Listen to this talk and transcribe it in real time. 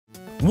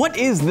What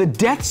is the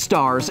Death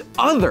Star's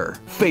other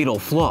fatal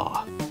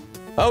flaw?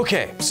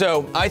 Okay,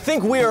 so I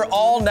think we are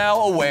all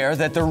now aware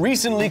that the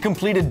recently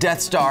completed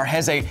Death Star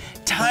has a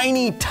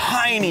tiny,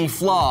 tiny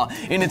flaw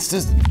in its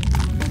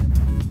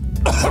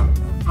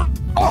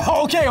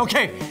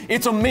Okay,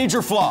 it's a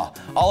major flaw.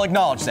 I'll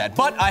acknowledge that,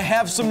 but I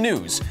have some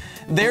news.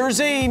 There's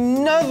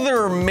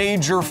another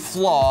major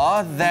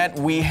flaw that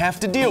we have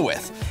to deal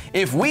with.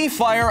 If we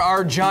fire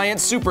our giant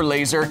super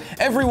laser,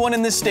 everyone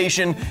in this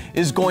station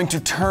is going to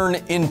turn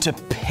into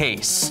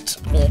paste.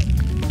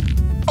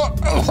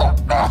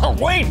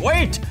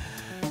 Wait!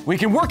 We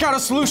can work out a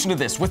solution to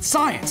this with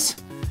science.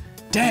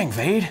 Dang,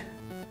 Vade.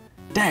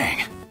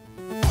 Dang.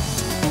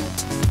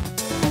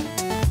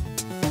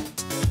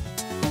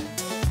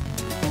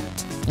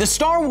 The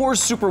Star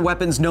Wars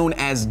superweapons known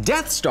as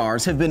Death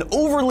Stars have been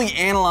overly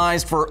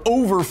analyzed for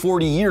over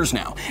 40 years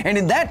now, and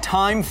in that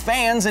time,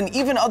 fans and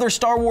even other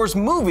Star Wars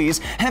movies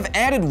have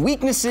added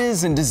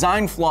weaknesses and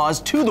design flaws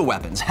to the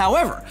weapons.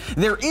 However,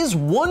 there is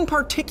one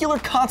particular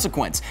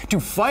consequence to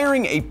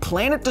firing a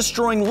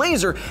planet-destroying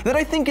laser that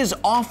I think is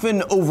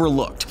often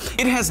overlooked.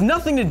 It has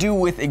nothing to do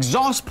with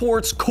exhaust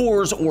ports,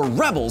 cores, or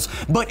rebels,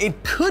 but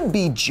it could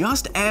be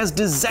just as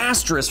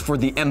disastrous for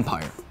the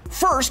Empire.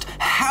 First,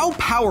 how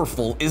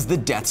powerful is the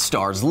Death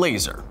Star's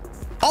laser?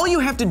 All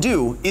you have to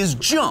do is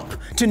jump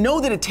to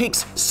know that it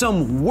takes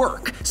some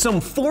work,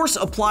 some force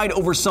applied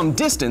over some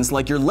distance,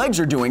 like your legs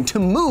are doing, to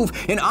move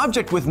an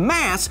object with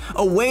mass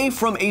away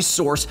from a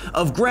source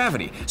of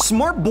gravity.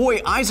 Smart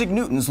boy Isaac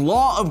Newton's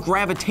law of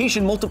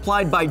gravitation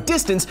multiplied by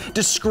distance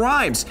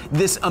describes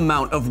this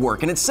amount of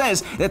work, and it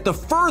says that the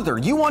further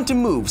you want to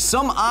move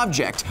some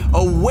object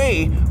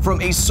away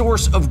from a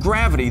source of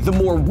gravity, the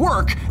more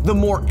work, the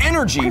more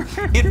energy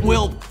it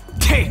will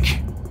take.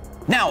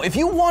 Now, if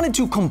you wanted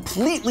to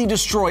completely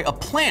destroy a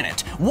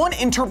planet, one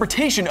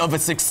interpretation of a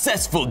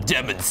successful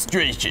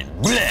demonstration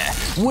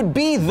would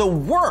be the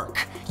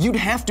work you'd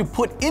have to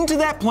put into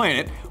that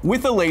planet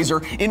with a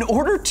laser in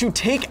order to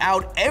take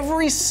out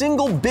every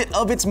single bit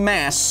of its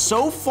mass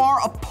so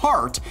far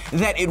apart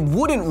that it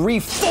wouldn't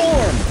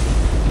reform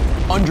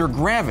under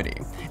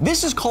gravity.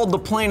 This is called the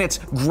planet's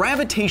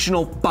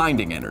gravitational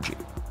binding energy.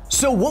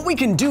 So what we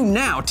can do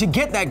now to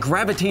get that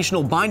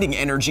gravitational binding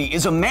energy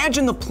is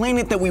imagine the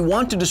planet that we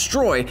want to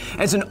destroy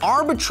as an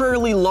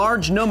arbitrarily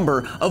large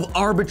number of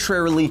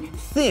arbitrarily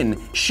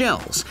thin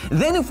shells.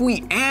 Then if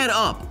we add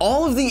up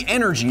all of the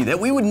energy that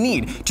we would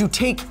need to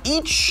take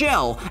each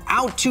shell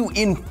out to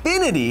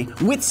infinity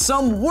with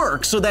some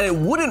work so that it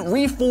wouldn't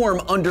reform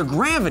under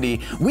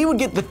gravity, we would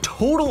get the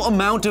total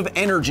amount of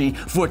energy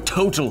for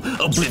total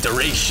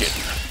obliteration.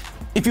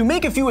 If you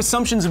make a few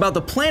assumptions about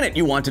the planet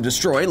you want to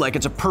destroy, like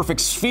it's a perfect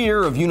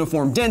sphere of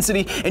uniform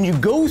density, and you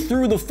go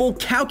through the full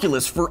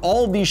calculus for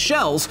all of these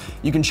shells,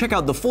 you can check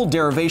out the full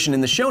derivation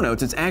in the show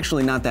notes, it's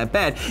actually not that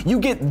bad, you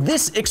get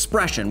this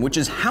expression, which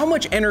is how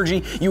much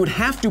energy you would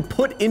have to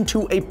put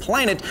into a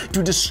planet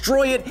to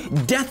destroy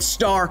it Death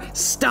Star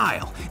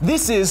style.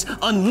 This is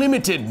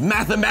unlimited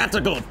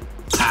mathematical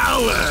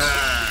power!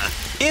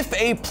 If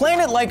a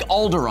planet like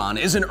Alderaan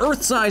is an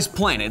Earth-sized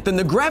planet, then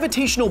the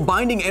gravitational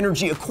binding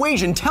energy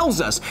equation tells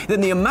us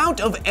that the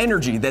amount of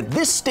energy that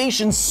this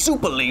station's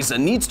super laser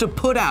needs to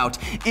put out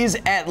is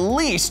at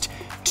least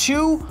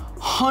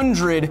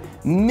 200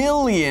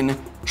 million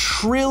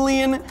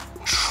trillion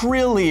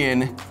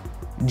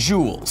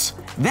joules.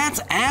 That's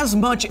as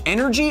much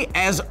energy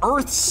as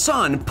Earth's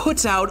sun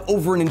puts out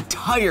over an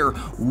entire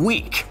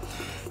week.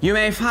 You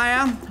may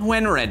fire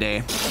when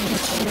ready.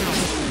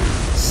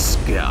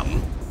 Scum.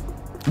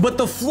 But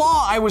the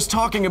flaw I was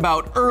talking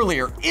about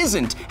earlier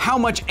isn't how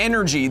much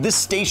energy this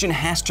station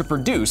has to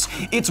produce.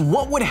 It's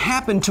what would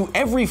happen to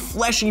every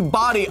fleshy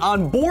body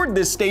on board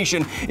this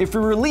station if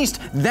we released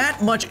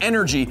that much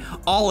energy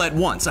all at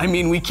once. I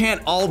mean, we can't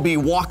all be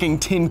walking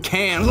tin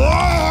cans.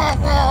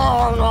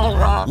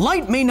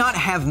 Light may not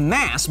have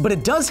mass, but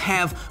it does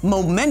have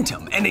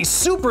momentum, and a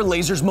super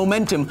laser's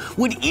momentum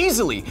would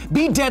easily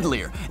be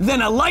deadlier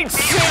than a light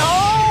sail.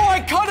 Oh,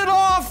 I cut it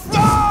off!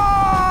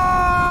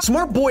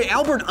 Smart boy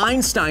Albert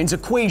Einstein's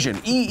equation,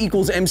 E =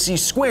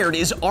 mc²,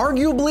 is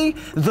arguably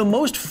the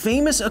most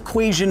famous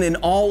equation in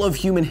all of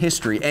human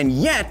history, and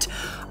yet,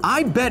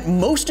 I bet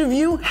most of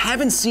you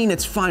haven't seen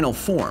its final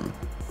form.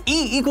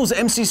 E =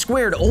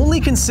 mc² only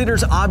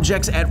considers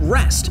objects at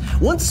rest.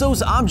 Once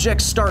those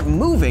objects start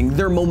moving,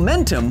 their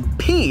momentum,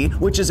 P,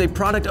 which is a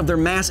product of their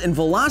mass and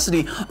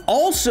velocity,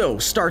 also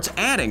starts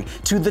adding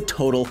to the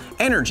total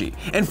energy.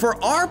 And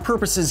for our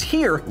purposes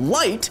here,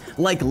 light,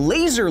 like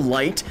laser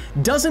light,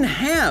 doesn't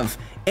have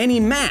any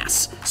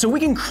mass. So we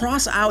can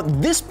cross out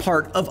this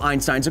part of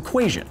Einstein's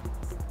equation.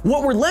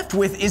 What we're left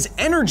with is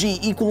energy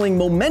equaling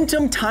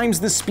momentum times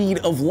the speed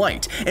of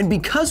light. And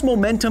because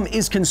momentum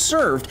is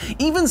conserved,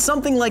 even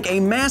something like a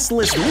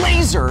massless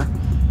laser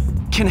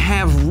can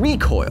have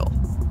recoil.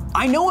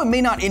 I know it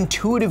may not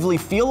intuitively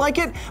feel like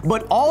it,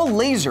 but all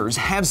lasers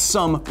have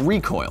some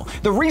recoil.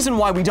 The reason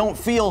why we don't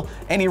feel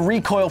any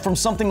recoil from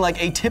something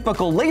like a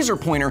typical laser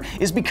pointer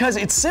is because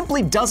it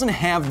simply doesn't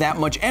have that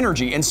much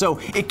energy, and so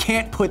it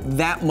can't put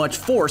that much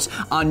force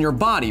on your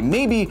body.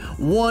 Maybe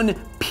 1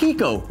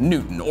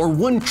 piconewton or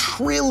 1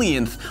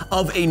 trillionth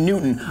of a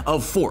newton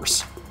of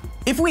force.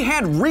 If we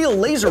had real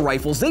laser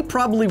rifles, they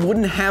probably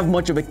wouldn't have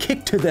much of a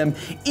kick to them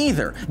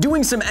either.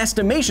 Doing some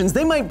estimations,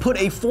 they might put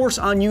a force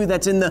on you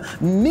that's in the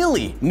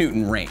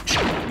millinewton range.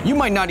 You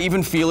might not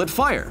even feel it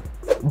fire.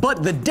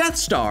 But the Death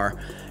Star,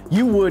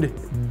 you would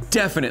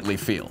definitely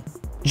feel.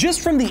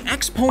 Just from the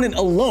exponent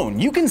alone,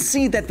 you can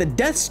see that the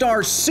Death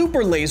Star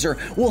super laser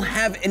will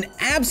have an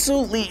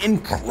absolutely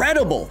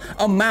incredible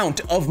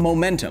amount of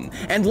momentum.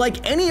 And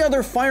like any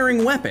other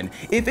firing weapon,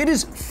 if it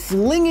is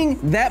flinging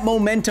that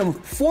momentum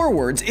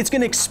forwards, it's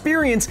going to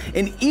experience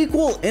an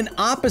equal and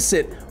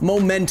opposite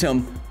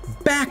momentum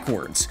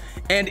backwards.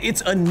 And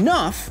it's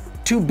enough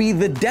to be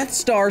the Death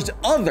Star's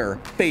other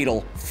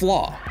fatal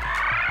flaw.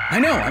 I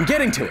know, I'm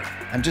getting to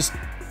it.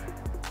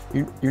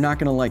 You're not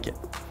going to like it.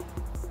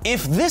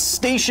 If this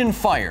station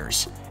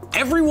fires,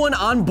 everyone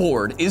on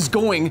board is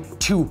going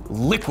to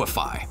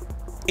liquefy.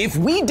 If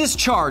we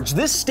discharge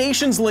this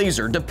station's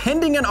laser,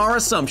 depending on our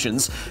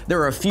assumptions, there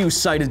are a few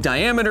sighted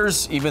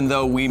diameters, even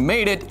though we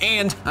made it,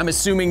 and I'm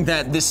assuming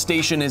that this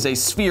station is a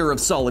sphere of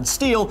solid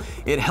steel,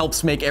 it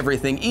helps make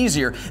everything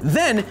easier,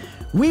 then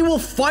we will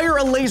fire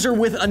a laser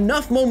with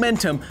enough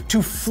momentum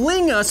to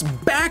fling us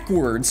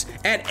backwards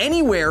at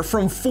anywhere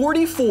from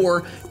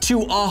 44 to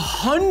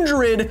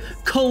 100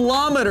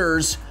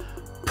 kilometers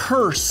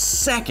per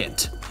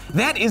second.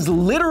 That is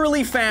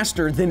literally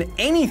faster than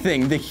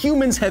anything the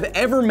humans have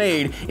ever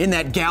made in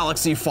that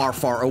galaxy far,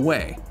 far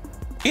away.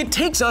 It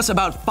takes us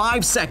about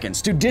 5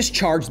 seconds to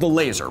discharge the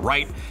laser,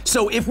 right?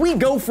 So if we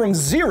go from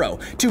 0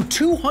 to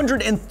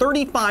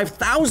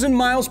 235,000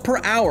 miles per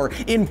hour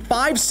in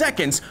 5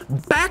 seconds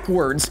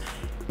backwards,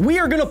 we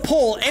are gonna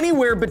pull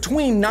anywhere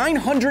between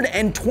 900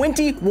 and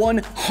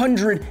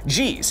 2100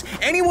 Gs.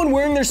 Anyone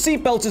wearing their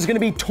seatbelts is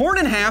gonna be torn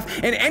in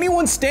half, and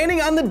anyone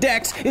standing on the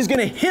decks is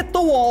gonna hit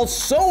the walls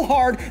so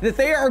hard that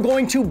they are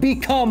going to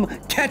become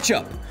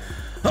ketchup.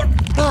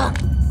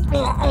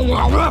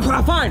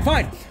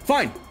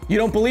 Fine. You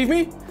don't believe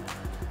me?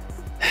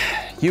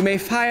 You may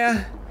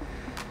fire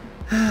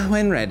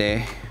when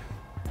ready.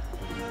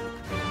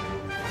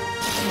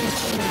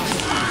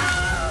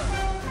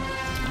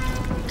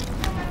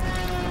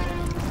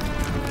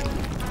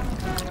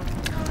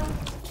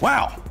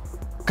 Wow,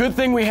 good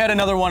thing we had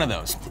another one of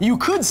those. You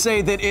could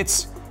say that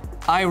it's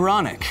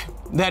ironic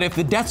that if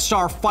the Death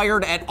Star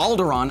fired at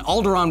Alderaan,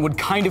 Alderaan would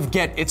kind of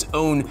get its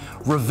own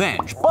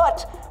revenge.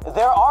 But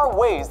there are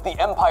ways the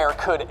Empire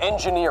could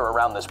engineer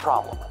around this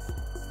problem.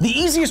 The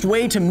easiest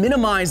way to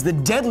minimize the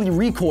deadly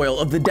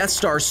recoil of the Death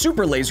Star's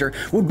super laser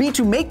would be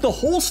to make the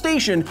whole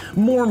station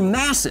more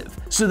massive,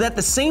 so that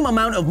the same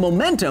amount of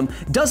momentum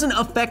doesn't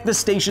affect the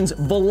station's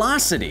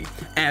velocity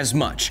as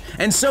much.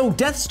 And so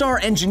Death Star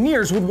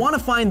engineers would want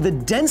to find the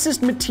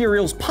densest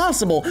materials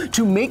possible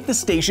to make the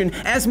station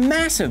as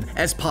massive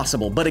as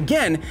possible. But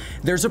again,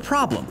 there's a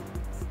problem.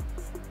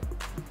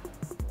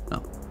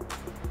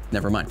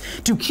 Never mind.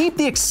 To keep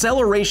the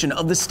acceleration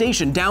of the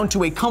station down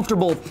to a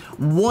comfortable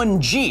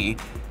 1G,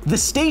 the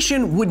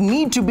station would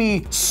need to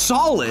be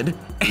solid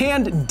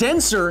and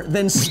denser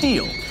than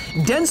steel,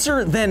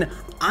 denser than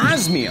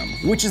osmium,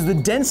 which is the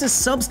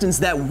densest substance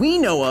that we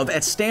know of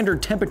at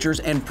standard temperatures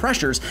and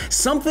pressures,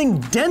 something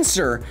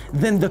denser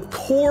than the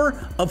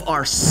core of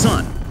our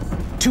sun.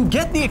 To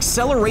get the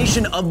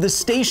acceleration of the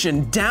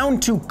station down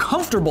to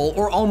comfortable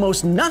or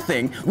almost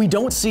nothing, we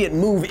don't see it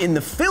move in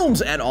the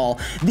films at all,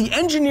 the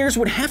engineers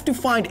would have to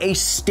find a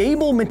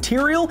stable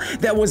material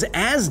that was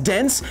as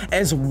dense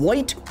as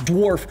white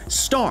dwarf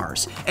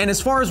stars. And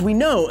as far as we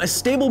know, a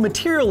stable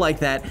material like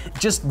that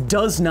just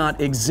does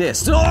not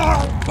exist. There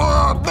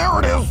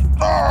it is.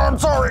 I'm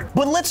sorry.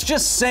 But let's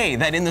just say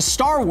that in the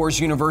Star Wars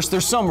universe,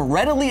 there's some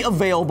readily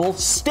available,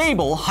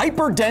 stable,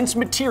 hyper-dense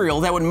material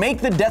that would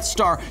make the Death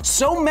Star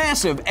so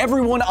massive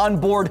everyone on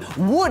board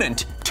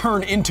wouldn't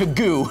turn into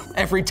goo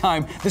every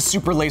time the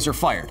super laser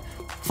fired.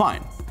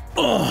 Fine.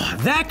 Ugh,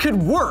 that could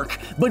work,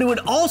 but it would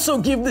also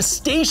give the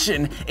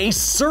station a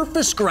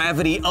surface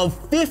gravity of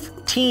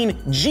 15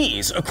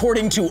 Gs,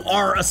 according to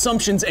our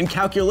assumptions and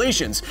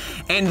calculations.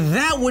 And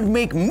that would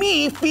make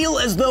me feel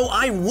as though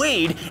I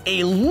weighed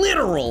a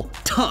literal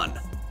ton.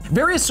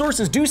 Various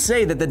sources do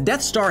say that the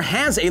Death Star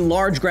has a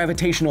large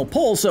gravitational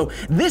pull, so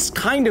this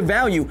kind of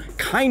value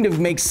kind of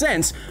makes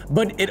sense,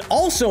 but it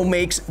also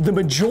makes the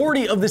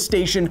majority of the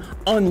station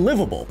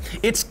unlivable.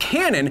 It's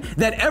canon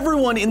that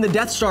everyone in the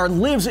Death Star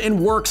lives and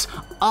works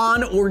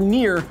on or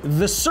near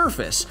the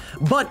surface,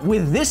 but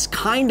with this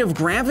kind of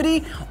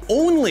gravity,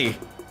 only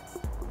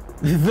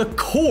the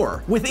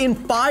core within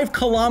 5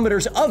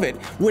 kilometers of it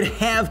would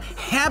have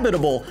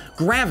habitable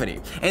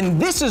gravity.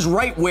 And this is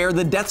right where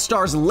the Death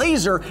Star's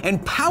laser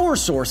and power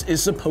source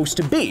is supposed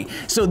to be.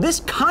 So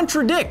this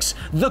contradicts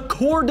the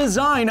core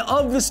design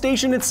of the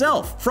station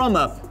itself from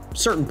a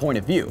certain point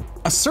of view.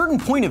 A certain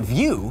point of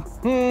view?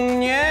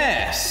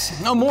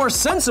 Yes. A more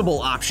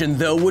sensible option,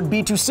 though, would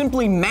be to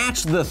simply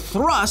match the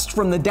thrust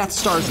from the Death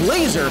Star's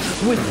laser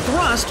with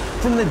thrust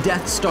from the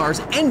Death Star's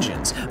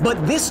engines.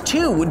 But this,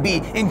 too, would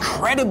be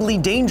incredibly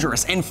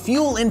dangerous and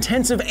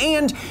fuel-intensive,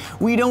 and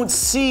we don't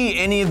see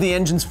any of the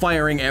engines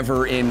firing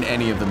ever in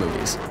any of the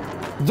movies.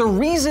 The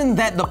reason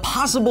that the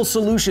possible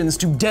solutions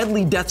to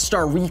deadly Death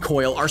Star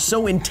recoil are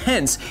so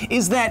intense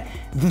is that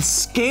the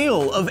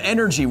scale of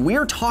energy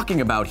we're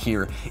talking about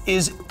here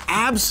is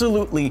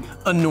absolutely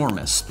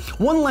enormous.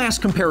 One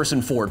last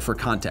comparison forward for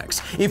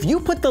context. If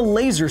you put the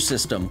laser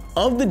system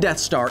of the Death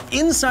Star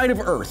inside of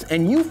Earth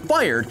and you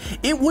fired,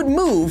 it would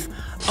move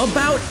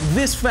about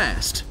this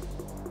fast.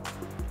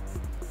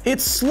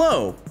 It's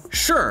slow,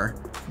 sure,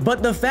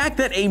 but the fact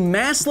that a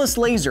massless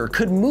laser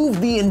could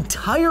move the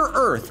entire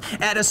Earth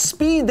at a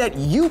speed that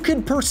you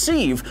could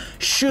perceive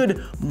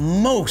should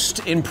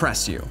most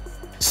impress you.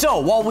 So,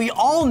 while we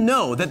all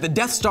know that the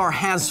Death Star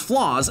has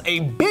flaws, a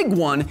big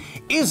one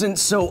isn't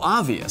so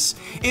obvious.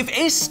 If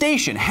a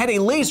station had a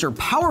laser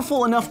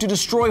powerful enough to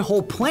destroy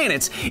whole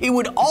planets, it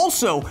would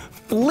also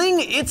fling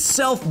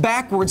itself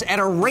backwards at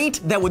a rate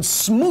that would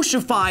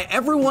smooshify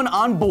everyone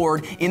on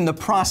board in the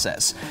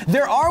process.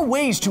 There are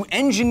ways to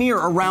engineer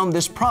around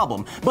this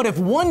problem, but if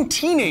one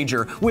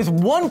teenager with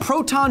one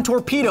proton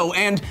torpedo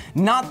and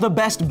not the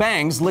best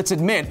bangs, let's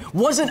admit,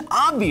 wasn't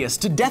obvious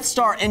to Death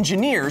Star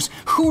engineers,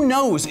 who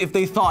knows if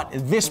they thought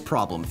this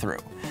problem through.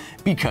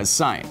 Because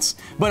science.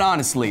 But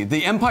honestly,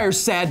 the Empire's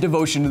sad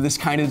devotion to this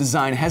kind of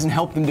design hasn't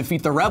helped them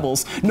defeat the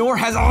rebels, nor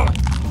has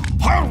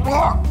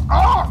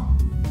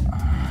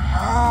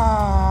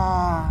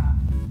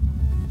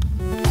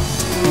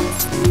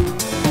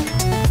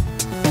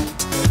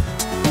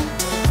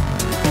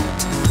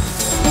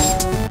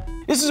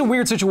This is a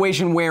weird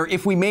situation where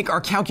if we make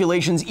our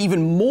calculations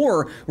even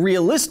more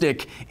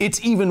realistic, it's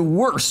even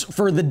worse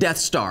for the Death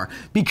Star.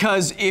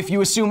 Because if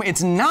you assume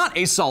it's not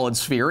a solid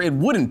sphere, it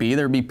wouldn't be,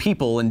 there'd be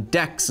people and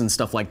decks and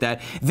stuff like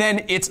that,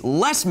 then it's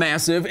less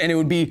massive and it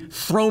would be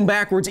thrown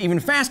backwards even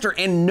faster,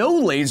 and no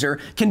laser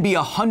can be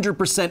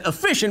 100%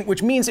 efficient,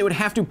 which means it would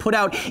have to put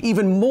out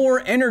even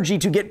more energy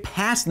to get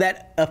past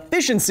that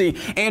efficiency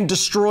and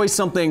destroy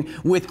something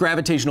with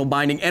gravitational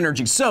binding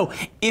energy. So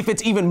if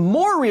it's even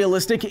more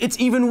realistic, it's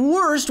even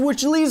worse,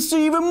 which leads to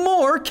even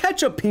more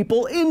ketchup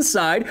people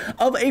inside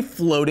of a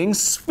floating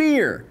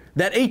sphere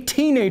that a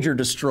teenager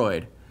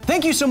destroyed.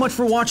 Thank you so much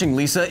for watching,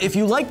 Lisa. If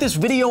you like this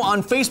video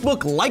on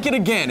Facebook, like it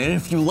again. And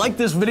if you like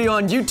this video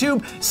on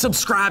YouTube,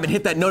 subscribe and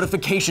hit that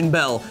notification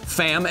bell,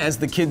 fam, as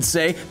the kids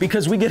say,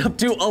 because we get up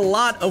to a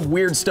lot of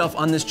weird stuff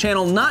on this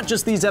channel, not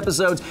just these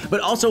episodes, but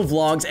also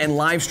vlogs and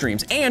live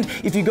streams. And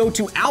if you go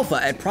to Alpha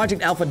at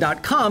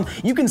projectalpha.com,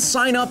 you can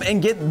sign up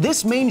and get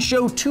this main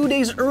show 2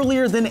 days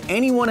earlier than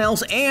anyone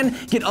else and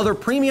get other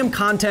premium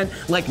content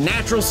like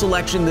Natural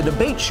Selection, the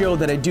debate show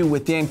that I do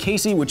with Dan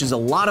Casey, which is a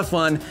lot of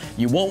fun.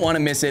 You won't want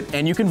to miss it,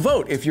 and you can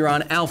vote if you're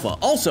on Alpha.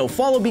 Also,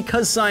 follow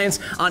Because Science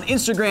on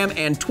Instagram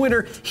and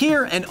Twitter,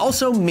 here, and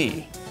also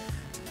me.